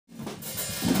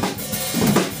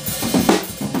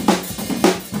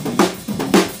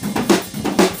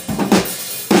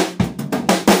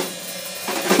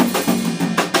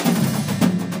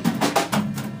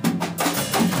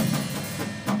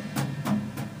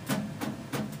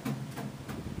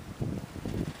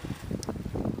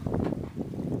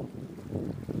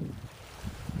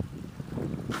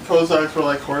Cossacks were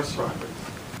like horse riders.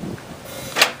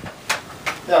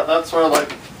 Yeah, that's where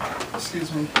like,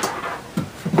 excuse me,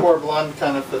 Corb Lund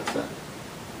kind of fits in.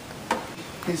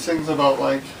 He sings about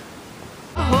like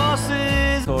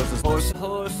horses, horses, horses,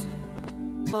 horses,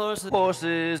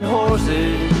 horses,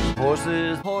 horses,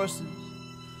 horses, horses.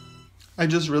 I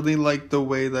just really like the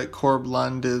way that Corb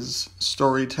Lund is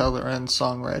storyteller and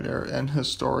songwriter and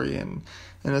historian,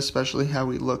 and especially how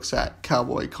he looks at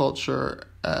cowboy culture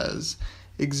as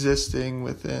existing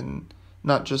within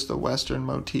not just the Western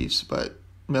motifs, but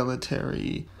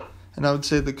military. And I would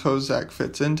say the Cossack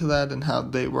fits into that, and how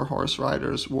they were horse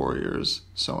riders, warriors,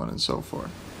 so on and so forth.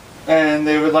 And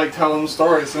they would like tell him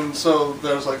stories, and so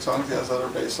there's like songs he has that are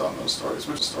based on those stories,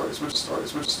 which stories.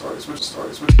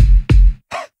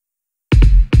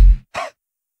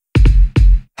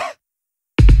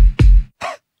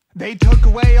 They took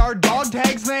away our dog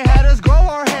tags and they had us grow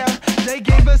our hair. They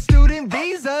gave us student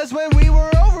visas when we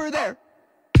were over there.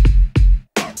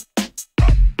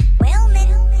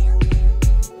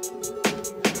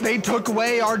 They took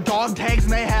away our dog tags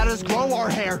and they had us grow our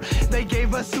hair. They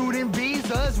gave us student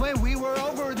visas when we were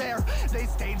over there. They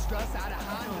staged us out of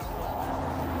Honda.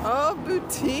 Oh,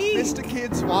 boutique. Mr.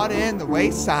 Kid SWAT in the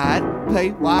waist side. Play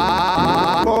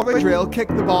wide. Forward drill, kick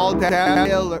the ball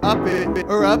downhill or up it,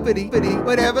 or uppity,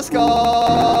 whatever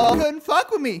skull. Couldn't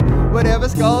fuck with me. Whatever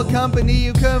skull company,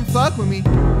 you couldn't fuck with me.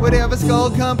 Whatever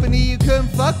skull company, you couldn't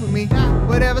fuck with me.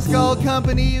 Whatever skull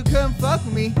company, you couldn't fuck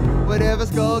with me. Whatever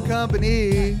skull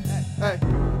company. Hey,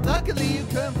 luckily you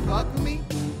couldn't fuck with me.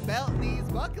 Belt knees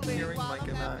buckling. Hearing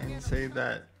Myka say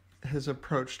that his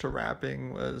approach to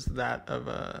rapping was that of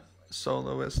a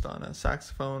soloist on a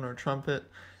saxophone or trumpet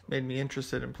made me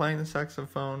interested in playing the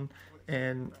saxophone,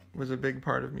 and was a big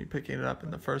part of me picking it up in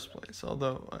the first place.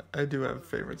 Although I do have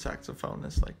favorite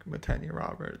saxophonists like Matana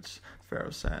Roberts,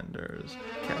 Pharoah Sanders,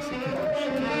 Cassie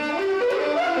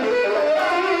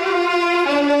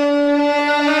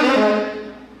Cash.